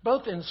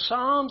 both in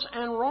Psalms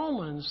and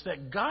Romans,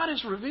 that God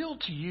is revealed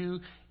to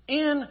you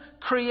in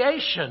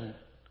creation.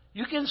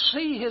 You can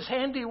see His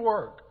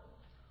handiwork.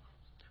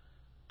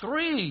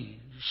 3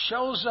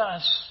 shows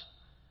us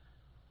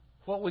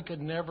what we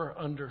could never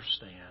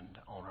understand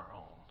on our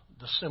own.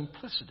 The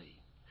simplicity,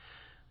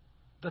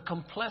 the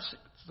complexity,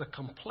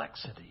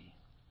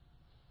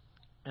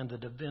 and the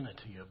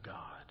divinity of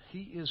God.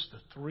 He is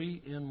the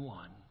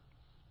 3-in-1.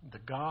 The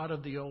God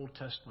of the Old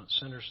Testament,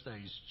 center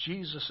stage.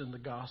 Jesus in the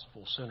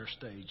Gospel, center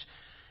stage.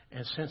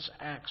 And since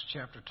Acts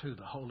chapter 2,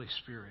 the Holy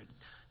Spirit,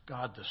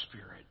 God the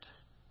Spirit.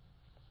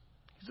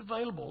 He's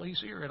available.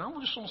 He's here. And I'm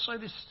just going to say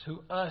this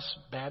to us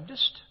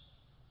Baptists.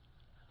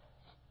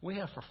 We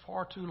have for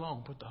far too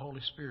long put the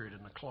Holy Spirit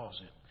in the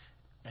closet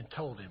and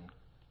told Him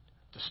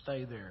to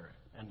stay there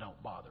and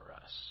don't bother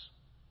us.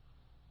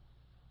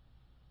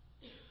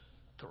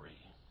 3.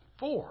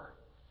 4.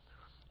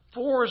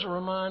 4 is a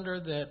reminder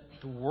that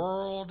the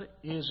world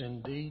is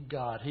indeed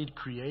God. He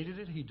created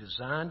it. He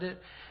designed it.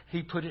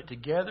 He put it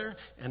together.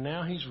 And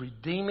now He's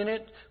redeeming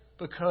it,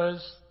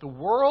 because the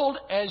world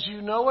as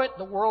you know it,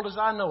 the world as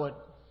I know it,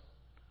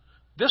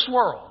 this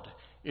world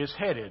is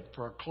headed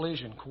for a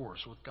collision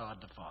course with God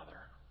the Father.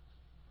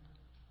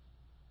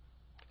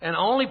 And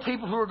only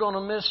people who are going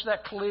to miss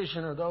that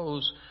collision are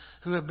those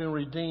who have been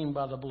redeemed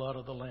by the blood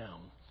of the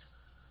Lamb.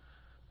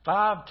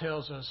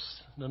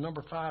 The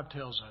number 5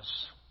 tells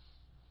us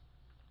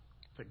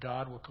that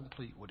God will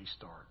complete what He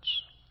starts.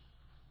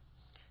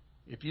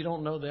 If you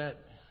don't know that,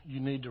 you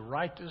need to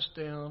write this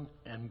down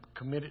and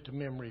commit it to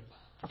memory.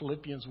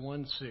 Philippians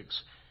 1:6.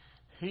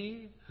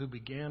 He who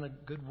began a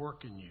good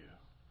work in you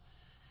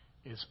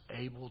is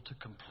able to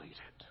complete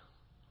it.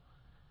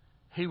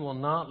 He will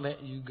not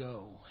let you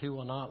go. He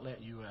will not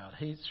let you out.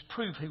 He's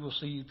proof He will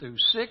see you through.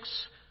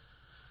 6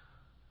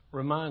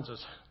 reminds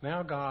us,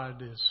 now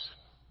God is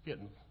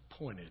getting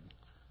pointed,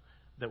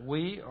 that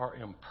we are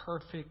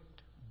imperfect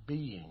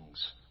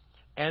beings.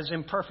 As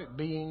imperfect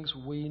beings,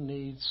 we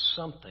need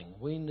something.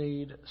 We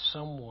need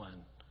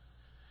someone.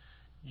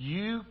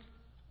 You,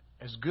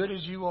 as good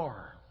as you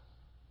are,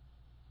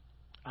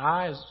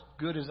 I, as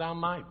good as I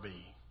might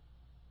be,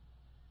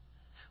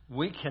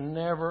 we can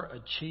never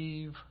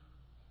achieve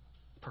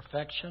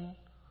perfection,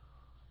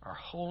 or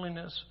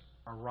holiness,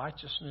 or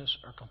righteousness,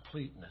 or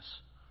completeness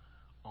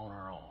on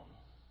our own.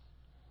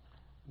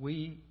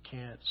 We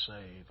can't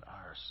save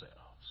ourselves.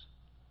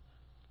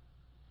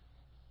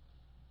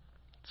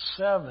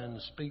 7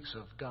 speaks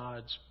of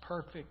God's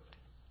perfect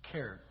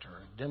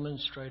character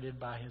demonstrated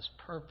by His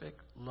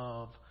perfect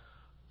love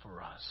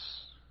for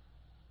us.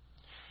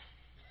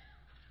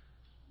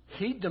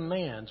 He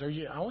demands,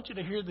 I want you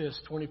to hear this,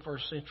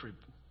 21st century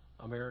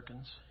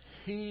Americans.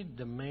 He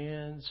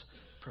demands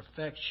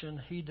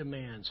perfection. He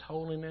demands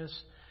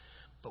holiness.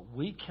 But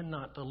we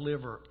cannot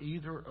deliver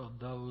either of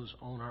those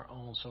on our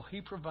own. So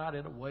He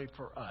provided a way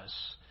for us.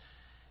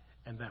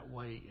 And that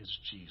way is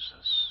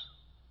Jesus.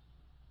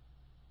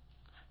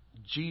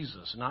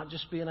 Jesus, not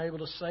just being able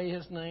to say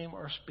His name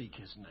or speak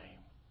His name,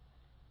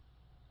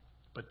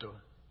 but to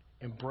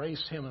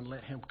embrace Him and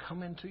let Him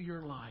come into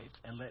your life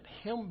and let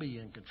Him be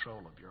in control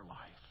of your life.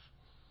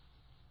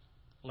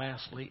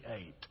 Lastly,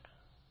 8.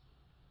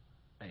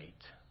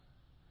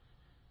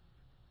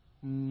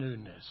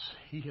 Newness.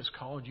 He has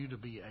called you to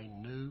be a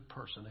new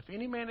person. If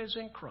any man is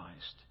in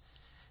Christ,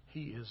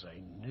 he is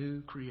a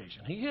new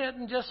creation. He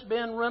hadn't just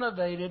been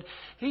renovated.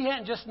 He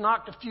hadn't just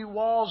knocked a few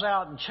walls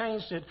out and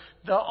changed it.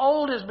 The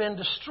old has been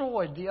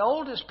destroyed. The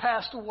old has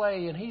passed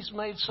away, and He's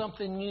made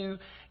something new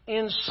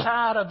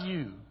inside of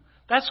you.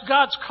 That's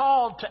God's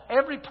call to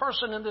every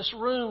person in this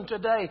room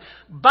today.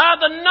 By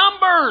the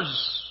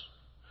numbers,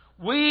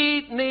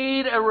 we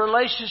need a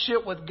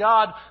relationship with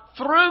God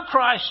through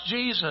Christ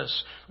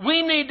Jesus.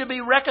 We need to be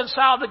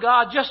reconciled to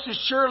God just as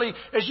surely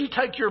as you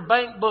take your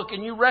bank book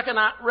and you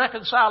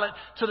reconcile it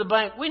to the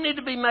bank. We need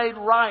to be made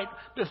right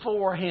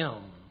before Him.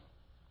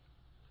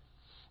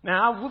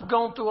 Now, we've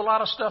gone through a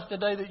lot of stuff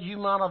today that you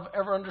might have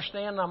ever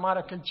understand, and I might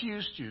have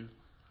confused you.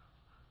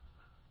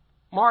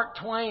 Mark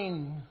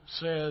Twain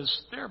says,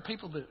 there are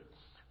people that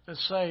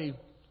say,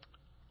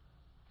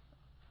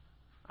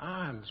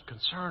 I'm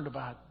concerned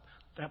about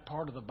that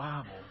part of the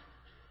Bible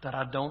that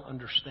I don't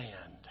understand.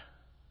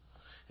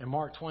 And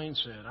Mark Twain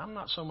said, I'm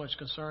not so much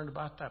concerned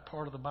about that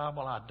part of the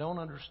Bible I don't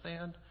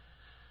understand.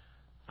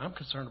 I'm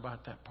concerned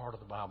about that part of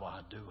the Bible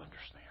I do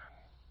understand.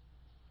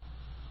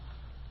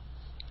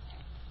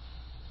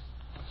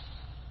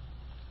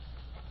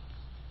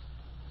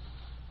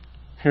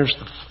 Here's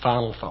the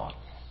final thought.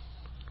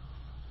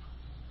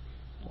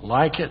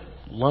 Like it,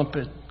 lump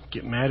it,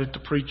 get mad at the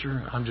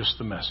preacher, I'm just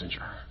the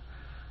messenger.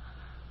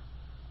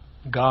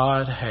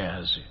 God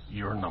has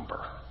your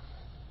number.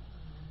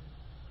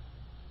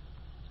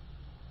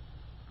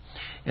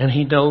 And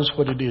He knows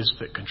what it is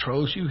that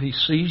controls you. He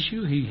sees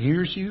you, He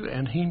hears you,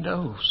 and He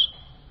knows.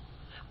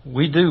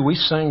 We do. We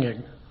sang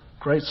a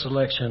great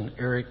selection,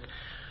 Eric.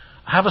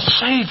 I have a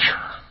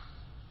Savior.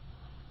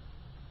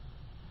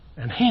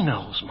 And He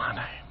knows my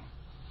name.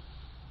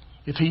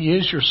 If He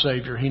is your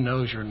Savior, He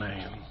knows your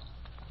name.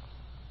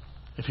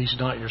 If He's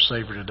not your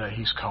Savior today,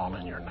 He's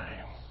calling your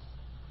name.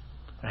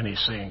 And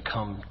He's saying,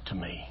 come to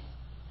me.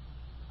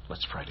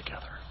 Let's pray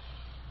together.